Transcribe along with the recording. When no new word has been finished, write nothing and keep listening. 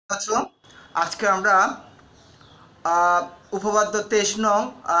আছো আজকে আমরা উপপাদ্য 23 নং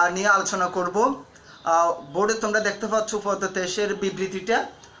নিয়ে আলোচনা করব। বোর্ডে তোমরা দেখতে পাচ্ছ উপপাদ্য 23-এর বিবৃতিটা।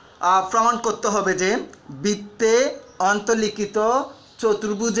 প্রমাণ করতে হবে যে বৃত্তে অন্তর্লিখিত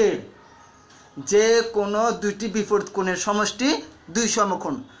চতুর্ভুজের যে কোনো দুইটি বিপরীত কোণের সমষ্টি দুই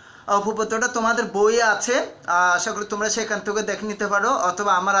সমকোণ। উপপাদ্যটা তোমাদের বইয়ে আছে, আশা করি তোমরা সেখান থেকে দেখে নিতে পারো,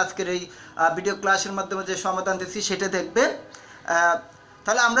 অথবা আমার আজকের এই ভিডিও ক্লাসের মাধ্যমে যে সমাধান দিচ্ছি সেটা দেখবে।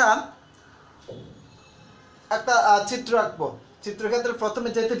 তাহলে আমরা একটা চিত্র আঁকবো। চিত্রক্ষেত্রে প্রথমে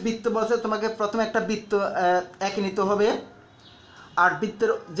যেহেতু বৃত্ত বলছে, তোমাকে প্রথমে একটা বৃত্ত এঁকে নিতে হবে। আর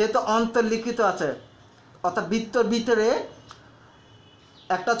বৃত্তের যেহেতু অন্তর্লিখিত আছে, অর্থাৎ বৃত্তর ভিতরে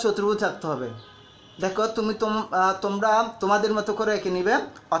একটা চতুর্ভুজ আঁকতে হবে। দেখো তোমরা তোমাদের মতো করে এঁকে নিবে,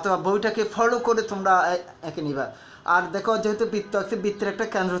 অথবা বইটাকে ফলো করে তোমরা এঁকে নিবে। আর দেখো যেহেতু বৃত্ত আছে, বৃত্তের একটা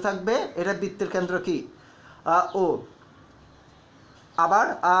কেন্দ্র থাকবে, এটা বৃত্তের কেন্দ্র কি ও। আবার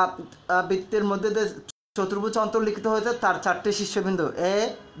বৃত্তের মধ্যে যে চতুর্ভুজ অন্তর্লিখিত হয়েছে তার চারটে শীর্ষবিন্দু এ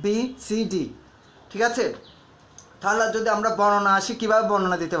বি সি ডি। ঠিক আছে, তাহলে যদি আমরা বর্ণনা আসি, কীভাবে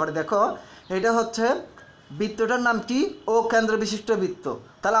বর্ণনা দিতে পারি, দেখো এটা হচ্ছে বৃত্তটার নাম কি, ও কেন্দ্র বিশিষ্ট বৃত্ত।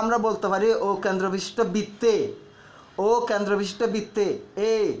 তাহলে আমরা বলতে পারি ও কেন্দ্র বিশিষ্ট বৃত্তে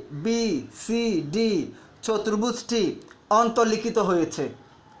এ বি সি ডি চতুর্ভুজটি অন্তর্লিখিত হয়েছে।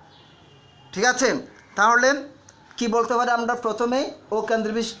 ঠিক আছে, তাহলে কি বলতে পারি আমরা প্রথমে, ও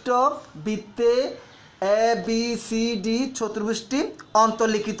কেন্দ্রবিশিষ্ট বৃত্তে এ বি সি ডি চতুর্ভুজটি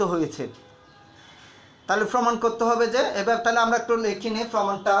অন্তর্লিখিত হয়েছে। তাহলে প্রমাণ করতে হবে যে, এবার তাহলে আমরা একটু লিখি নিই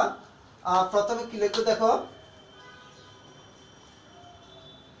প্রমাণটা। প্রথমে কি লিখবো দেখো,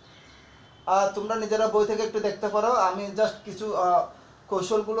 তোমরা নিজেরা বই থেকে একটু দেখতে পারো, আমি জাস্ট কিছু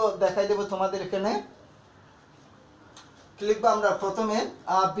কৌশলগুলো দেখাই দেবো তোমাদের এখানে। লিখবো আমরা প্রথমে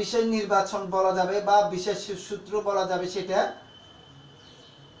বিশেষ নির্বাচন বলা যাবে বা বিশেষ সূত্র বলা যাবে সেটা।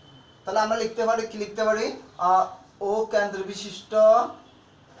 তাহলে আমরা লিখতে পারি, কি লিখতে পারি, ও কেন্দ্র বিশিষ্ট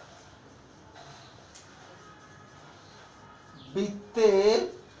বৃত্তে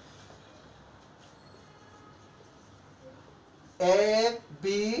এ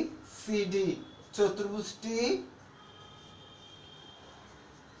বি সি ডি চতুর্ভুজটি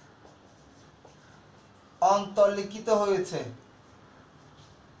অন্তর্লিখিত হয়েছে।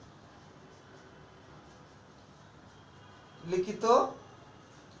 লিখিত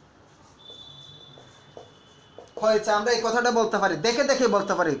হয়েছে, আমরা এই কথাটা বলতে পারি, দেখে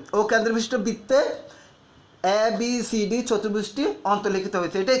বলতে পারি ও কেন্দ্রবিশিষ্ট বৃত্তে এ বি সি ডি চতুর্ভুজটি অন্তর্লিখিত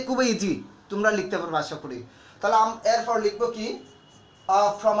হয়েছে। এটাই খুব ইজি, তোমরা লিখতে পারবে আশা করি। তাহলে এরপর লিখবো কি,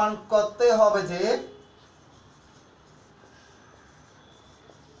 প্রমাণ করতে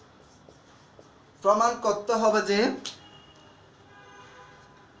হবে যে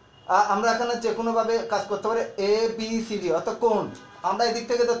আমরা এখানে যে কোনো ভাবে কাজ করতে পারি, এ বি সি ডি অর্থাৎ কোণ। আমরা এদিক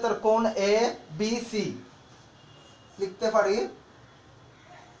থেকে ধরতে পারি কোণ এ বি সি, লিখতে পারি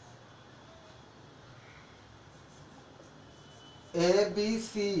এ বি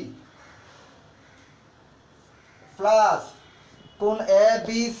সি প্লাস কোণ এ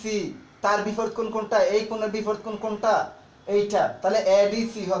বি সি, তার বিপরীত কোণ কোনটা, এই কোণের বিপরীত কোণ কোনটা, এইটা। তাহলে এ ডি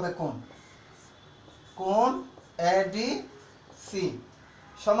সি হবে কোণ এ ডি সি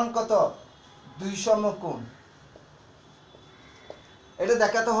সমান কত, দুই সমকোণ। এটা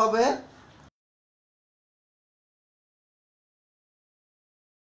দেখাতে হবে।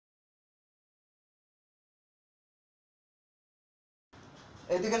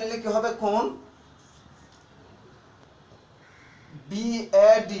 এদিকে নিলে কি হবে, কোণ বি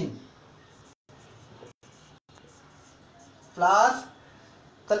এ ডি প্লাস,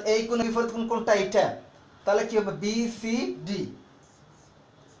 তাহলে এই কোণের বিপরীত কোণ কোনটা, এইটা। তাহলে কি হবে, বি সি ডি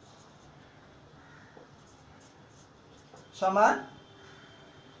সমান,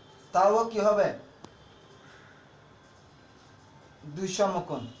 তাও কি হবে, দুই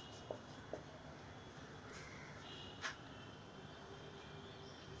সমকোণ।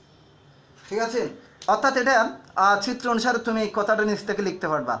 ঠিক আছে, অর্থাৎ এটা চিত্র অনুসারে তুমি এই কথাটা নিচ থেকে লিখতে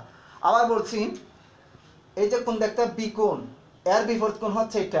পারবা। আবার বলছি, এই যে কোণ দেখতে বি কোণ, এর বিপরীত কোণ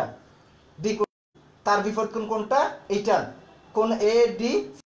হচ্ছে এটা ডি কোণ, তার বিপরীত কোণ কোনটা, এইটা। কোণ এ ডি,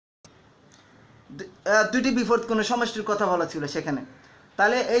 দুইটি বিপরীত কোণের সমষ্টির কথা বলা ছিল সেখানে।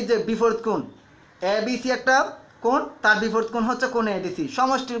 তাহলে এই যে বিপরীত কোণ এ বি সি একটা কোণ, তার বিপরীত কোণ হচ্ছে কোণ এ ডি সি।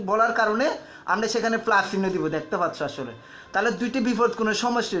 সমষ্টি বলার কারণে আমরা সেখানে প্লাস চিহ্ন দিব, দেখতে পাচ্ছ আসলে। তাহলে দুইটি বিপরীত কোণের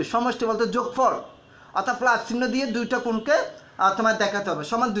সমষ্টি বলতে যোগফল, অর্থাৎ প্লাস চিহ্ন দিয়ে দুইটা কোণকে তোমার দেখাতে হবে,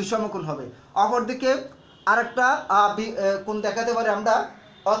 সমান দুই সমকোণ হবে। অপরদিকে আরেকটা কোণ দেখাতে পারি আমরা,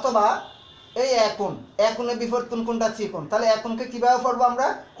 অথবা এই এক কোণের বিপরীত কোণ কোনটা, সি কোণ। তাহলে এক কোণকে কিভাবে পড়বো আমরা,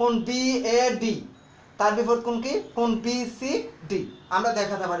 কোণ বি এ ডি, তার বিপরীত কোণ কি? কোণ বি সি ডি আমরা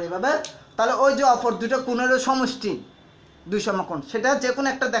দেখাতে পারি এভাবে। তাহলে ওই যে অপর দুটো কোণের সমষ্টি দুই সমকোণ, সেটা যে কোনো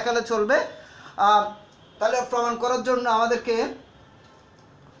একটা দেখালে চলবে। তাহলে প্রমাণ করার জন্য আমাদেরকে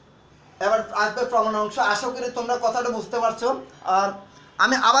এবার আসবে প্রমাণ অংশ। আশা করি তোমরা কথাটা বুঝতে পারছো।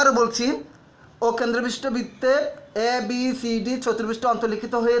 আমি আবারও বলছি, ও কেন্দ্রবিষ্ট বৃত্তে এ বি সি ডি চতুর্ভুজটি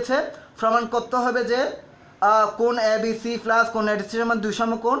অন্তর্লিখিত হয়েছে। প্রমাণ করতে হবে যে কোণ এ বি সি প্লাস কোণ এ ডি সি সমান দুই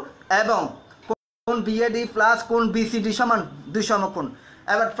সমকোণ এবং কোণ বি এ ডি প্লাস কোণ বি সি ডি সমান দুই সমকোণ।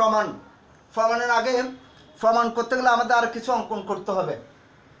 এবার প্রমাণের আগে প্রমাণ করতে গেলে আমাদের আর কিছু অঙ্কন করতে হবে।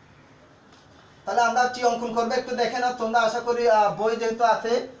 তাহলে আমরা কি অঙ্কন করবো একটু দেখে নাও তোমরা। আশা করি বই যেহেতু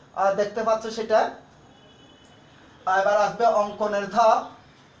আছে দেখতে পাচ্ছ সেটা। এবার আসবে অঙ্কনের ধাপ।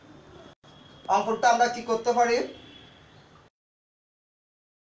 অঙ্কনটা আমরা কি করতে পারি?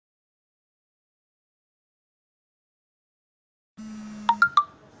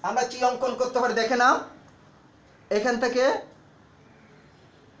 আমরা কি অঙ্কন করতে পারি দেখে নাও। এখান থেকে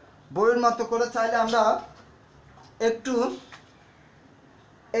বইয়ের মতো করে চাইলে আমরা একটু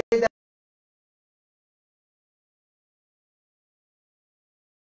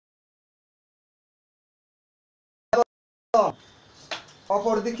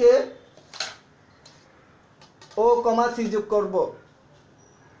অপরদিকে ও কমা সি যোগ করব।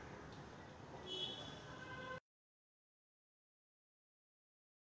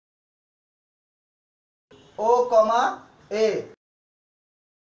 ও কমা এ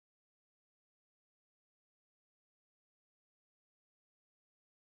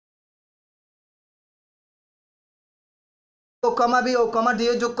ও কমা বি ও কমা ডি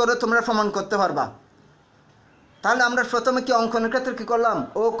যোগ করে তোমরা প্রমাণ করতে পারবা। তাহলে আমরা প্রথমে কি অঙ্কনের ক্ষেত্রে কি করলাম?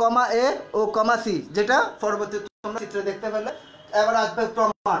 ও কমা এ ও কমা সি, যেটা পরবর্তী তোমরা চিত্রে দেখতে পেলে। এবার আসবে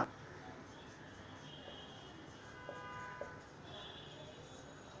প্রমাণ।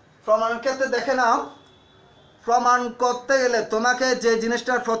 প্রমাণের ক্ষেত্রে দেখে নাও, প্রমাণ করতে গেলে তোমাকে যে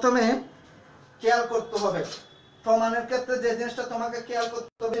জিনিসটা প্রথমে খেয়াল করতে হবে, প্রমাণের ক্ষেত্রে যে জিনিসটা তোমাকে খেয়াল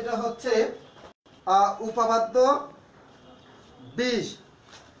করতে হবে এটা হচ্ছে উপপাদ্য 20।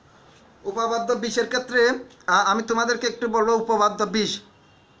 উপপাদ্য 20-এর ক্ষেত্রে আমি তোমাদেরকে একটু বলবো উপপাদ্য 20।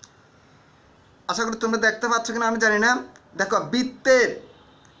 আশা করি তোমরা দেখতে পাচ্ছ কিনা আমি জানি না। দেখো, বৃত্তের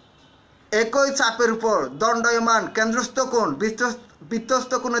একই চাপের উপর দণ্ডায়মান কেন্দ্রস্থ কোণ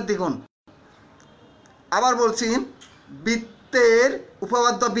বৃত্তস্থ কোণের দ্বিগুণ। আবার বলছি, বৃত্তের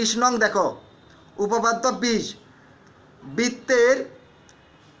উপপাদ্য 20 নং দেখো, উপপাদ্য 20, বৃত্তের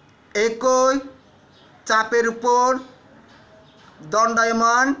একই চাপের উপর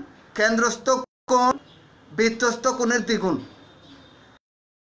দণ্ডায়মান কেন্দ্রস্থ কোণ বৃত্তস্থ কোণের দ্বিগুণ।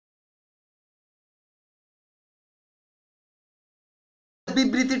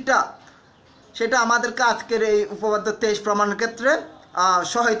 বিবৃতিটা সেটা আমাদেরকে আজকের এই উপপাদ্য 23 প্রমাণের ক্ষেত্রে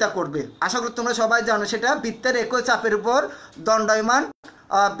সহায়তা করবে। আশা করি তোমরা সবাই জানো সেটা বৃত্তের একই চাপের উপর দণ্ডায়মান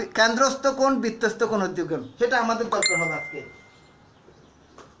কেন্দ্রস্থ কোণ বৃত্তস্থ কোণের দ্বিগুণ, সেটা আমাদের দরকার হবে আজকে।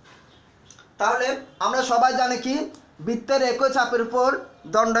 তাহলে আমরা সবাই জানি কি, বৃত্তের একই চাপের উপর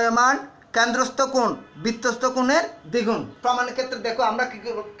দণ্ডায়মান কেন্দ্রস্থ কোণ বৃত্তস্থ কোণের দ্বিগুণ। প্রমাণের ক্ষেত্রে দেখো আমরা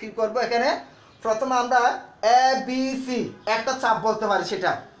কি করব, এখানে প্রথমে আমরা এ বি সি একটা চাপ বলতে পারি,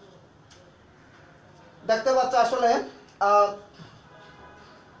 সেটা দেখতে পাচ্ছ আসলে।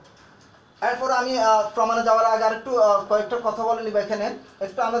 এরপর আমি প্রমাণে যাওয়ার আগে আর একটু কয়েকটা কথা বলে নিব। এখানে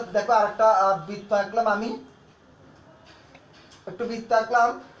একটু আমরা দেখো আরেকটা বৃত্ত আঁকলাম, আমি একটু বৃত্ত আঁকলাম।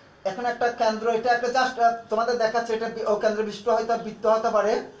 এখানে একটা কেন্দ্র, এটা একটা জাস্ট তোমাদের দেখাচ্ছে, এটা ও কেন্দ্র বিশিষ্ট হয়তো বৃত্ত হতে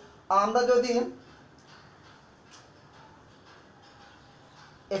পারে। আমরা যদি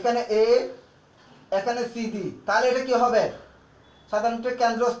এখানে এ এখানে সি দিই তাহলে এটা কি হবে? সাধারণত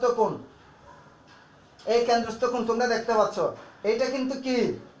কেন্দ্রস্থ কোণ, এই কেন্দ্রস্থ কোণ তোমরা দেখতে পাচ্ছ। এইটা কিন্তু কি,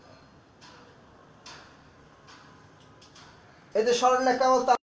 এই যে সরলরেখা বলতে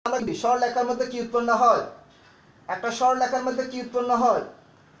আমরা কি সরলরেখার মধ্যে কি উৎপন্ন হয়? একটা সরলরেখার মধ্যে কি উৎপন্ন হয়?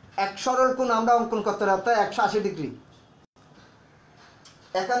 এক সরল কোণ আমরা অঙ্কন করতে হবে, অর্থাৎ 180 ডিগ্রি।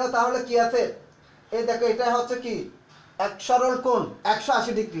 এখানে তাহলে কি আছে? এই দেখো, এটা হচ্ছে কি এক সরল কোণ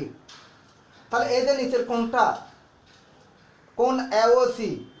 180 ডিগ্রি। তাহলে এই যে নিচের কোণটা, কোণ এ ও সি,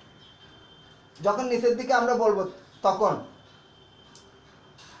 যখন নিচের দিকে আমরা বলবো তখন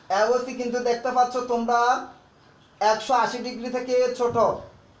এ ও সি কিন্তু দেখতে পাচ্ছ তোমরা 180 ডিগ্রি থেকে ছোট,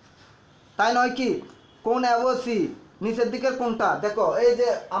 তাই নয় কি? কোণ এ ও সি নিচের দিকের কোণটা দেখো, এই যে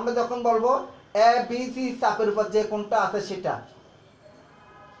আমরা যখন বলবো এ বি সি চাপের উপর যে কোণটা আছে সেটা,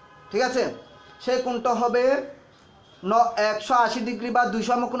 ঠিক আছে, সেই কোণটা হবে 180 ডিগ্রি বা 2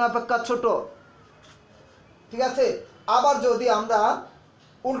 সমকোণ অপেক্ষা ছোট, ঠিক আছে। আবার যদি আমরা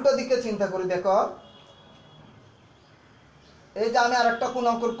উল্টো দিকে চিন্তা করি, দেখো এই যে আমি আরেকটা কোণ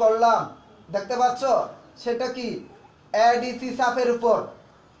অঙ্কন করলাম, দেখতে পাচ্ছ সেটা কি এডিসি চাপের উপর,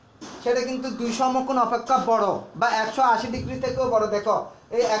 সেটা কিন্তু 2 সমকোণ অপেক্ষা বড় বা 180 ডিগ্রি থেকেও বড়। দেখো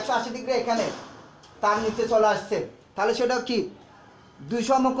এই 180 ডিগ্রি এখানে তার নিচে চলে আসছে, তাহলে সেটা কি 2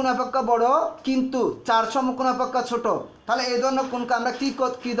 সমকোণ অপেক্ষা বড় কিন্তু 4 সমকোণ অপেক্ষা ছোট। তাহলে এই ধরনের কোণকে আমরা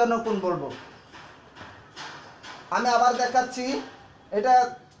কি ধরনের কোণ বলবো? আমি আবার দেখাচ্ছি। এটা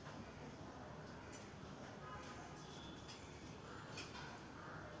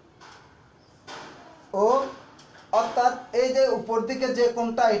ও অর্থাৎ এই যে উপর দিকে যে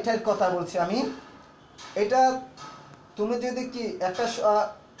কোণটা, এটার কথা বলছি আমি। এটা তুমি যদি কি একটা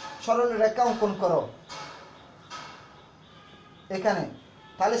সরল রেখা অঙ্কন করো এখানে,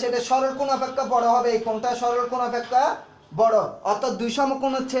 তাহলে সেটা সরল কোণ অপেক্ষা বড় হবে। এই কোণটা সরল কোণ অপেক্ষা বড়, অর্থাৎ 2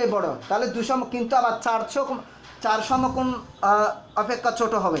 সমকোণের চেয়ে বড়। তাহলে 2 কিন্তু আবার 4 সমকোণ অপেক্ষা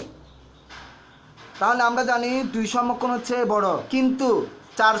ছোট হবে। তাহলে আমরা জানি 2 সমকোণের চেয়ে বড় কিন্তু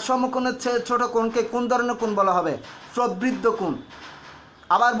 4 সমকোণের চেয়ে ছোট কোণকে কোন ধরনের কোণ বলা হবে? প্রবৃদ্ধ কোণ।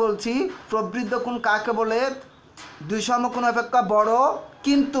 আবার বলছি, প্রবৃদ্ধ কোণ কাকে বলে? 2 সমকোণ অপেক্ষা বড়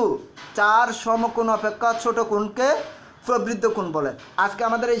কিন্তু 4 সমকোণ অপেক্ষা ছোট কোণকে প্রবৃদ্ধ কোণ বলে। আজকে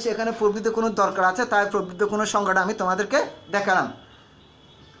আমাদের এই সেখানে প্রবৃদ্ধ কোণের দরকার আছে, তাই প্রবৃদ্ধ কোণের সংজ্ঞাটা আমি তোমাদেরকে দেখালাম।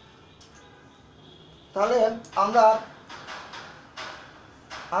 তাহলে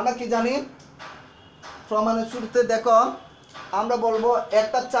আমরা কি জানি? প্রমাণের শুরুতে দেখো আমরা বলবো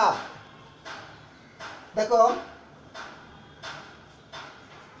একটা চাপ, দেখো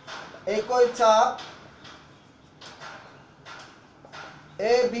একই চাপ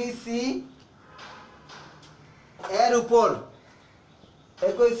ABC এর উপর,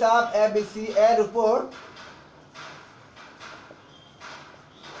 একই চাপ ABC এর উপর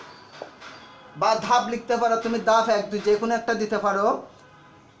বা ধাপ লিখতে পারো তুমি, ধাপ 1 2 যে কোনো একটা দিতে পারো।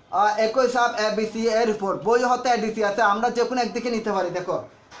 একই চাপ ABC এর উপর, বই হতে ADC আছে, আমরা যে কোনো একদিকে নিতে পারি। দেখো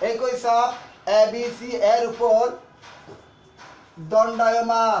একই চাপ ABC এর উপর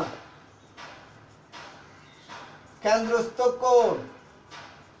দণ্ডায়মান কেন্দ্রস্থ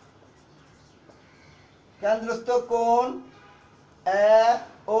কোণ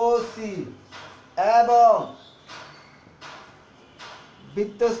AOC এবং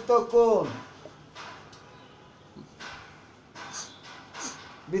বৃত্তস্থ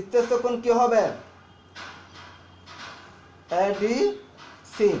কোণ কি হবে?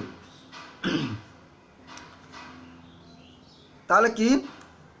 ADC। তাহলে কি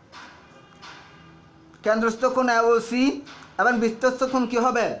কেন্দ্রস্থ কোণ AOC এবং বৃত্তস্থ কোণ কি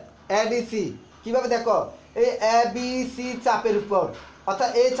হবে? ADC। কিভাবে? দেখো এই ABC চাপের উপর, অর্থাৎ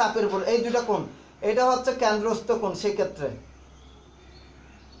এই চাপের উপর এই দুটো কোণ, এটা হচ্ছে কেন্দ্রস্থ কোণ। সেই ক্ষেত্রে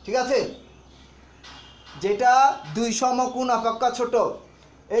ঠিক আছে, যেটা 2 সমকোণ অপেক্ষা ছোট,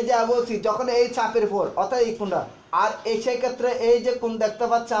 এই যে AOC যখন এই চাপের উপর, অর্থাৎ এই কোণটা, আর এই সেই ক্ষেত্রে এই যে কোণ দেখতে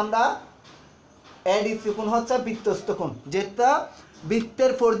পাচ্ছি আমরা ADC কোণ হচ্ছে বৃত্তস্থ কোণ, যেটা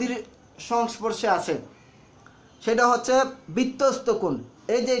বৃত্তের পরিধির সংস্পর্শে আছে, সেটা হচ্ছে বৃত্তস্থ কোণ।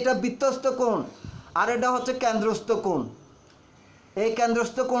 এই যে এটা বৃত্তস্থ কোণ আর এটা হচ্ছে কেন্দ্রস্থ কোণ। এই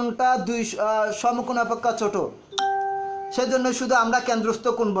কেন্দ্রস্থ কোণটা 2 সমকোণ অপেক্ষা ছোট, সেজন্য শুধু আমরা কেন্দ্রস্থ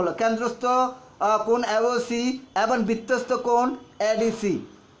কোণ বলো। কেন্দ্রস্থ কোণ AOC এবং বৃত্তস্থ কোণ ADC।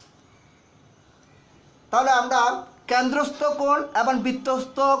 তাহলে আমরা কেন্দ্রস্থ কোণ এবং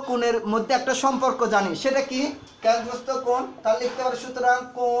বৃত্তস্থ কোণের মধ্যে একটা সম্পর্ক জানি, সেটা কি? কেন্দ্রস্থ কোণ, তাহলে লিখতে পারি সুতরাং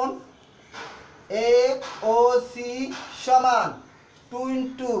কোণ AOC সমান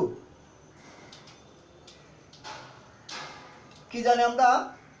 2 কি জানি আমরা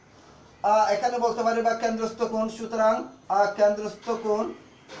এখানে বলতে পারি, বা কেন্দ্রস্থ কোণ, সুতরাং কেন্দ্রস্থ কোণ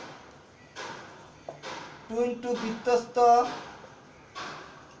 2 বৃত্তস্থ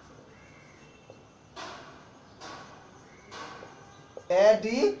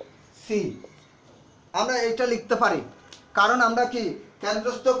ADC। আমরা এটা লিখতে পারি কারণ আমরা কি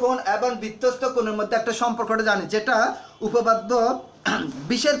কেন্দ্রস্থ কোণ এবং বৃত্তস্থ কোণের মধ্যে একটা সম্পর্কটা জানি, যেটা উপপাদ্য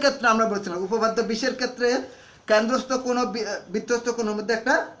 20 ক্ষেত্রে আমরা বলছিলাম। উপপাদ্য 20 ক্ষেত্রে কেন্দ্রস্থ কোণ ও বৃত্তস্থ কোণের মধ্যে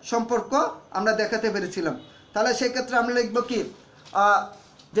একটা সম্পর্ক আমরা দেখাতে পেরেছিলাম। তাহলে সেই ক্ষেত্রে আমরা লিখব কি,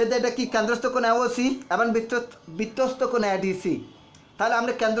 যে এটা কি কেন্দ্রস্থ কোণ AOC এবং বৃত্তস্থ কোণ ADC। তাহলে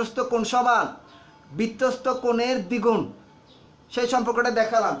আমরা কেন্দ্রস্থ কোণ সমান বৃত্তস্থ কোণের দ্বিগুণ, সেই সম্পর্কটা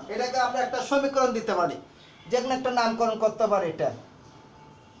দেখালাম। এটাকে আমরা একটা সমীকরণ দিতে পারি, যেখানে একটা নামকরণ করতে পারি।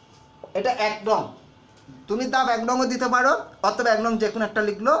 এটা 1 নং, তুমি ধাপ 1 নংও দিতে পারো, অথবা 1 নং যে কোনো একটা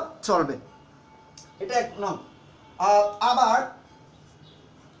লিখলেও চলবে। এটা 1 নং। আবার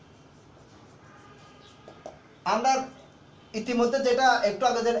আমরা ইতিমধ্যে যেটা একটু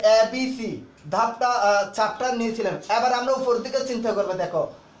আগে যে ABC ধাপটা চাপটা নিয়েছিলাম, এবার আমরা উপর দিকে চিন্তা করবো। দেখো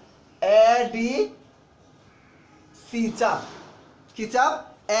ADC চাপ, কি চাপ?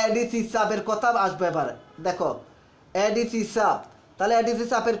 এডিসি চাপের কথা আসবে। এবার দেখো এডিসি চাপ, তাহলে এডিসি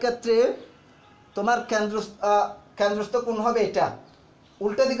চাপের ক্ষেত্রে তোমার কেন্দ্রস্থ কোণ হবে এটা,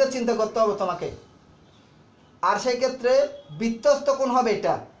 উল্টো দিকে চিন্তা করতে হবে তোমাকে। আর সেই ক্ষেত্রে বৃত্তস্থ কোণ হবে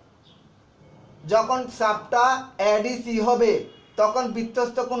এটা। যখন চাপটা এডিসি হবে তখন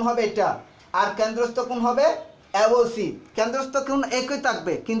বৃত্তস্থ কোণ হবে এটা, আর কেন্দ্রস্থ কোণ হবে এওসি। কেন্দ্রস্থ কোণ একই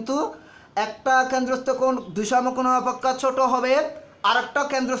থাকবে, কিন্তু একটা কেন্দ্রস্থ কোণ দুই সমকোণ অপেক্ষা ছোট হবে, আর একটা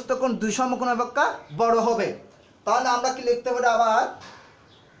কেন্দ্রস্থ কোণ দুই সমকোণ অপেক্ষা বড় হবে। তাহলে আমরা কি লিখতে পারি আবার,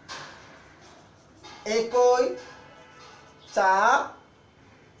 একই চাপ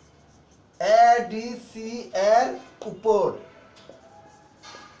এডিসি এর উপর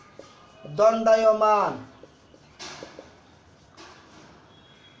দণ্ডায়মান।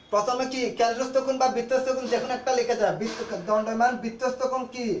 প্রথমে কি কেন্দ্রস্থ কোণ বা বৃত্তস্থ কোণ যে কোনো একটা লিখে যায়। দণ্ডায়মান বৃত্তস্থ কোণ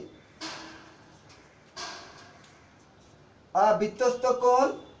কি, বৃত্তস্থ কোণ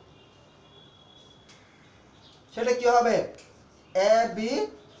সেটা কি হবে, এ বি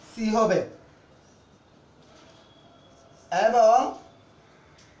সি হবে। এবং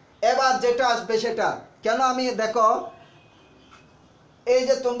এবার যেটা আসবে সেটা কেন, আমি দেখো এই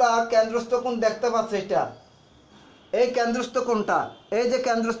যে তোমরা কেন্দ্রস্থ কোণ দেখতে পাচ্ছ, এটা এই কেন্দ্রস্থ কোণটা, এই যে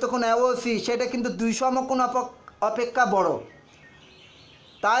কেন্দ্রস্থ কোণ এওসি সেটা কিন্তু দুই সমকোণ অপেক্ষা বড়।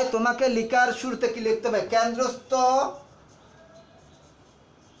 তাই তোমাকে লিখার শুরুতে কি লিখতে হবে,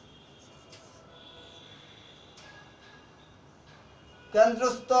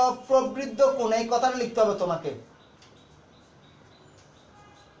 কেন্দ্রস্থ প্রবৃদ্ধ কোণ, এই কথাটা লিখতে হবে তোমাকে।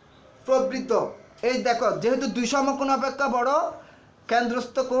 প্রবৃদ্ধ, এই দেখো যেহেতু দুই সমকোণ অপেক্ষা বড়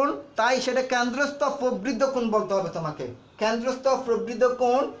কেন্দ্রস্থ কোণ, তাই সেটা কেন্দ্রস্থ প্রবৃদ্ধ কোণ বলতে হবে তোমাকে। কেন্দ্রস্থ প্রবৃদ্ধ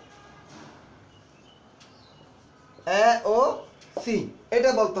কোণ এ ও সি, এটা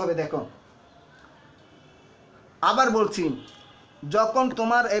বলতে হবে। দেখো আবার বলছি, যখন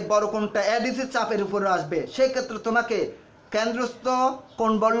তোমার এই বড় কোণটা এডিসি চাপের উপরে আসবে সেক্ষেত্রে তোমাকে কেন্দ্রস্থ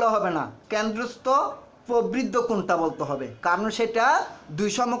কোণ বললে হবে না, কেন্দ্রস্থ প্রবৃদ্ধ কোণটা বলতে হবে, কারণ সেটা দুই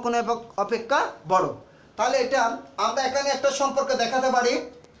সমকোণ অপেক্ষা বড়। তাহলে এটা আমরা এখানে একটা সম্পর্ক দেখাতে পারি।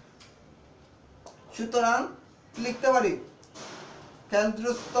 সুতরাং লিখতে পারি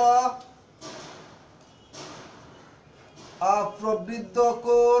কেন্দ্রস্থ প্রবৃদ্ধ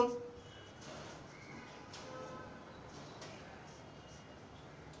কোণ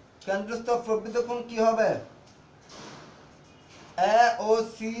কেন্দ্রস্থ প্রবৃদ্ধ কোণ কি হবে, এ ও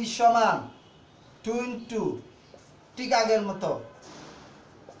সি সমান 2 ঠিক আগের মতো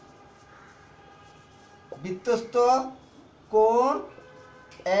বৃত্তস্থ কোণ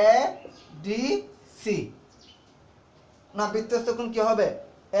এ ডি সি, না বৃত্তস্থ কোণ কি হবে,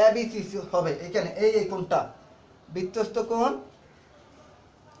 এ বি সি হবে। এখানে এই কোণটা বৃত্তস্থ কোণ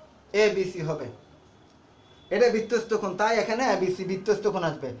এ বি সি হবে, এটা বৃত্তস্থ কোণ, তাই এখানে এ বি সি বৃত্তস্থ কোণ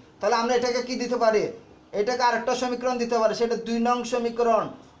আসবে। তাহলে আমরা এটাকে কি দিতে পারি, এটাকে আরেকটা সমীকরণ দিতে পারি, সেটা 2 নং সমীকরণ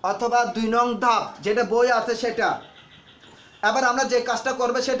অথবা 2 নং ধাপ, যেটা বই আছে সেটা। এবার আমরা যে কাজটা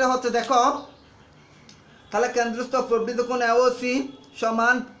করবে সেটা হচ্ছে, দেখো তাহলে কেন্দ্রস্থ প্রবৃদ্ধ কোণ এওসি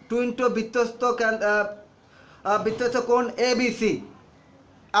সমান 2 বৃত্তস্থ কোণ এ বি সি।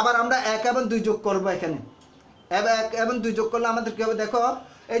 আবার আমরা 1 এবং 2 যোগ করবো এখানে। 1 এবং 2 যোগ করলে আমাদের কি হবে, দেখো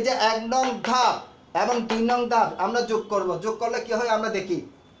এই যে 1 নং ধাপ এবং 2 নং ধাপ আমরা যোগ করব, যোগ করলে কি হয় আমরা দেখি।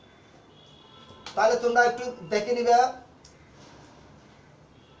 তাহলে তোমরা একটু দেখে নিবে।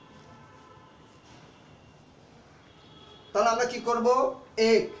 তাহলে আমরা কি করব,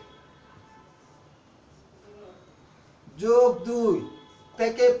 1 যোগ 2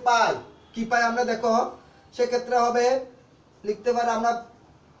 থেকে পাই, কি পাই আমরা দেখো, সেক্ষেত্রে হবে লিখতে পারি আমরা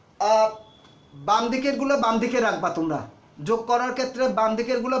বাম দিকের গুলো বাম দিকে রাখবা, তোমরা যোগ করার ক্ষেত্রে বাম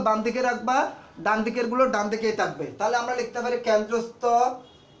দিকের গুলো বাম দিকে রাখবা, ডান দিকের গুলো ডান দিকেই থাকবে। তাহলে আমরা লিখতে পারি কেন্দ্রস্থ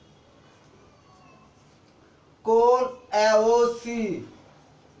কোণ এওসি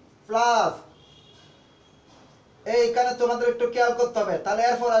প্লাস, এইখানে তোমাদের একটু খেয়াল করতে হবে, তাহলে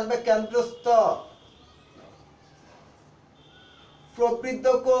এরপর আসবে কেন্দ্রস্থ প্রবৃদ্ধ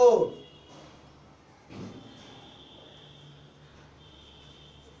কোণ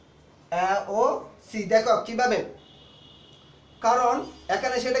এওসি। দেখো কিভাবে, কারণ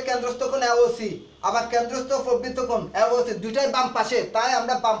এখানে সেটা কেন্দ্রস্থ কোণ এওসি, আবার কেন্দ্রস্থ প্রবৃদ্ধ কোণ এওসি, দুইটাই বাম পাশে, তাই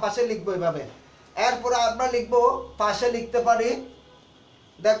আমরা বাম পাশে লিখবো এইভাবে। এরপর আমরা লিখবো পাশে লিখতে পারি,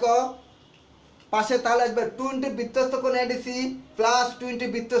 দেখো পাশে তাহলে আসবে 20 বৃত্তস্থ কোণ এডিসি প্লাস 20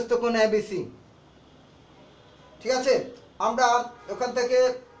 বৃত্তস্থ কোণ এবিসি। ঠিক আছে, আমরা ওখান থেকে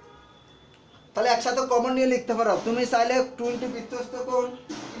তাহলে একসাথে কমন নিয়ে লিখতে পারো। তুমি চাইলে 20 বৃত্তস্থ কোণ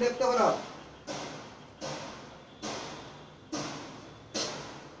লিখতে পারো,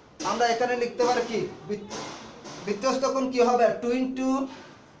 আমরা এখানে লিখতে পারি কি বৃত্তস্থ কোণ কি হবে, 2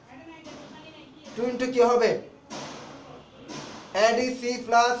 * 2 ইন্টু কি হবে এডিসি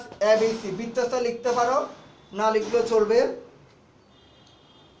প্লাস এবিসি। বৃত্তস্থ লিখতে পারো, না লিখলেও চলবে।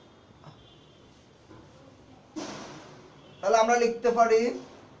 তাহলে আমরা লিখতে পারি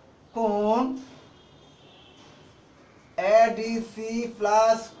কোণ এডিসি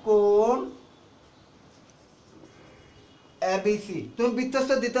প্লাস কোণ এবিসি। তুমি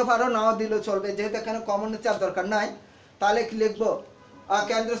বৃত্তস্থ দিতে পারো, নাও দিলেও চলবে, যেহেতু এখানে কমন চাপ দরকার নাই। তাহলে কি লিখবো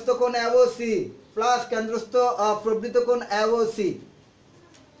কেন্দ্রস্থ কোণ এওসি প্লাস কেন্দ্রস্থ প্রবৃত্ত কোণ এওসি।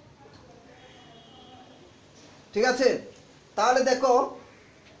 ঠিক আছে, তাহলে দেখো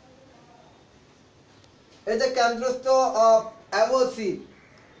এই যে কেন্দ্রস্থ এওসি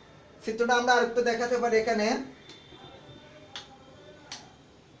চিত্রটা আমরা আরেকটু দেখাতে পারি। এখানে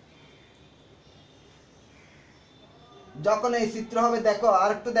যখন এই চিত্র হবে, দেখো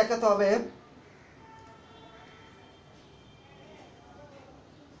আরেকটু দেখাতে হবে।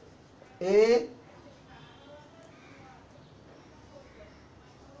 এ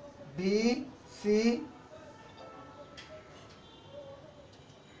বি সি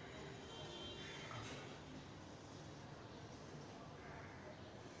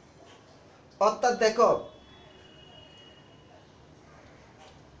অর্থাৎ দেখো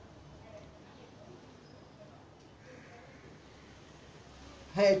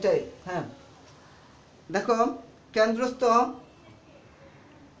হ্যাঁ এটাই, হ্যাঁ দেখো কেন্দ্রস্থ,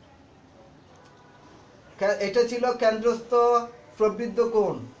 এটা ছিল কেন্দ্রস্থ প্রবৃদ্ধ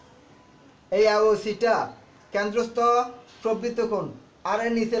কোণ, এই এওসিটা কেন্দ্রস্থ প্রবৃদ্ধ কোণ, আর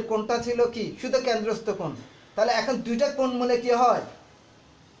এর নিচের কোণটা ছিল কি শুধু কেন্দ্রস্থ কোণ। তাহলে এখন দুইটা কোণ মূলে কি হয়,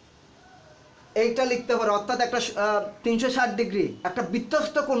 এইটা লিখতে পারো, অর্থাৎ একটা 360 ডিগ্রি একটা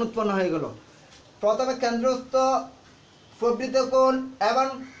বৃত্তস্থ কোণ উৎপন্ন হয়ে গেল। প্রথমে কেন্দ্রস্থ প্রবৃদ্ধ কোণ এবং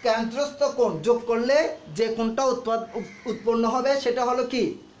কেন্দ্রস্থ কোণ যোগ করলে যে কোণটা উৎপন্ন হবে সেটা হলো কি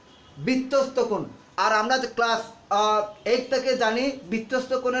বৃত্তস্থ কোণ। আর আমরা ক্লাস 8 থেকে জানি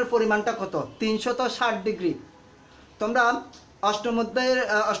বৃত্তস্থ কোণের পরিমাণটা কত, 360 ডিগ্রি। তোমরা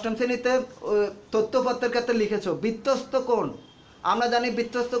অষ্টম শ্রেণীতে তথ্যপত্রের ক্ষেত্রে লিখেছো বৃত্তস্থ কোণ, আমরা জানি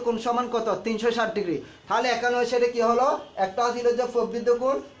বৃত্তস্থ কোণ সমান কত 360 ডিগ্রি। তাহলে এখানে সেটা কি হলো, একটা ছিল যে প্রবৃদ্ধ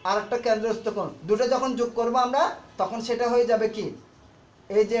কোণ আর একটা কেন্দ্রস্থ কোণ, দুটো যখন যোগ করবো আমরা তখন সেটা হয়ে যাবে কি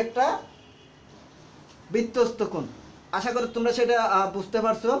এই যে একটা বৃত্তস্থ কোণ। আশা করি তোমরা সেটা বুঝতে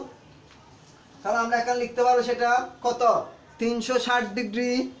পারছো। তাহলে আমরা এখানে লিখতে পারবো সেটা কত 360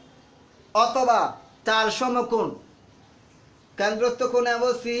 ডিগ্রি অথবা 4 সমকোণ। কেন্দ্রস্থ কোণ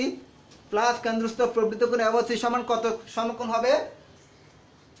এওসি প্লাস কেন্দ্রস্থ প্রবৃত্ত কোণ এওসি সমান কত সমকোণ হবে,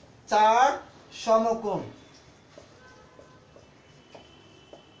 4 সমকোণ।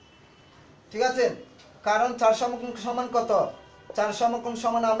 ঠিক আছে, কারণ 4 সমকোণ সমান কত, 4 সমকোণ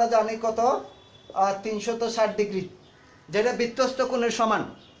সমান আমরা জানি কত 360 ডিগ্রি, যেটা বৃত্তস্থ কোণের সমান।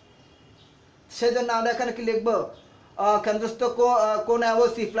 সেজন্য আমরা এখানে কি লিখবো, কেন্দ্রস্থ কোণ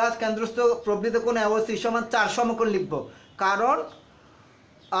এওসি প্লাস কেন্দ্রস্থ প্রবৃত্ত কোণ এওসি সমান 4 সমকোণ লিখবো, কারণ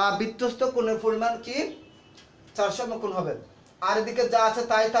বৃত্তস্থ কোণের পরিমাণ কি 4 সমকোণ হবে। আর এদিকে যা আছে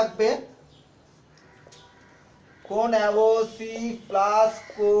তাই থাকবে, কোণ এওসি প্লাস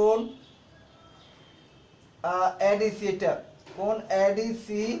কোণ এডিসি, এটা কোণ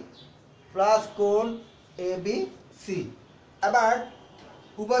এডিসি প্লাস কোণ এবিসি। এবার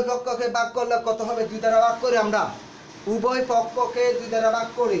উভয় পক্ষকে ভাগ করলে কত হবে, 2 দ্বারা ভাগ করি আমরা, উভয় পক্ষকে 2 দ্বারা ভাগ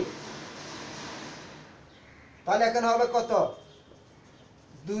করি, তাহলে এখানে হবে কত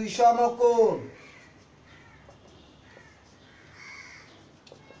 2 সমকোণ।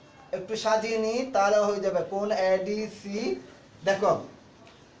 একটু সাজিয়ে নি তাহলে হয়ে যাবে কোণ এডিসি। দেখো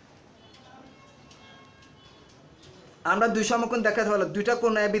আমরা 2 সমকোণ দেখাতে পারলাম, দুইটা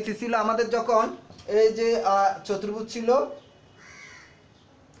কোণ এবিসি ছিল আমাদের যখন এই যে চতুর্ভুজ ছিল,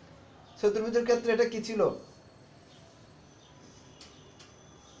 চতুর্ভুজের ক্ষেত্রে এটা কি ছিল,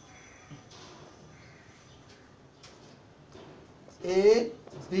 এ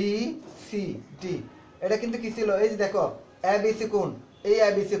বি সি ডি, এটা কিন্তু কি ছিল, এই যে দেখো এবিসি কোণ, এই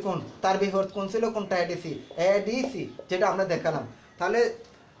এবিসি কোণ তার বিপরীত কোণ ছিল কোনটা এডিসি, এডিসি যেটা আমরা দেখালাম। তাহলে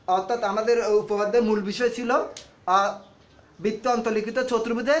অর্থাৎ আমাদের উপপাদ্যের মূল বিষয় ছিল বৃত্ত অন্তর্লিখিত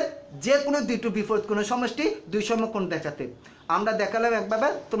চতুর্ভুজের যে কোনো দুটো বিপরীত কোণের সমষ্টি 2 সমকোণ দেখাতে। আমরা দেখালাম একভাবে,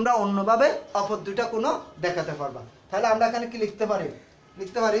 তোমরা অন্যভাবে অপর দুইটা কোণও দেখাতে পারবা। তাহলে আমরা এখানে কি লিখতে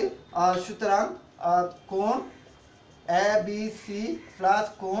পারি, সুতরাং কোণ এবিসি প্লাস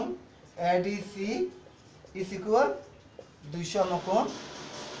কোণ এডিসি ইজ ইকুয়াল 2 সমকোণ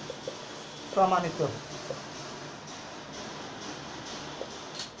প্রমাণিত।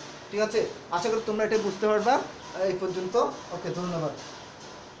 ঠিক আছে, আশা করি তোমরা এটা বুঝতে পারবা। এই পর্যন্ত, ওকে, ধন্যবাদ।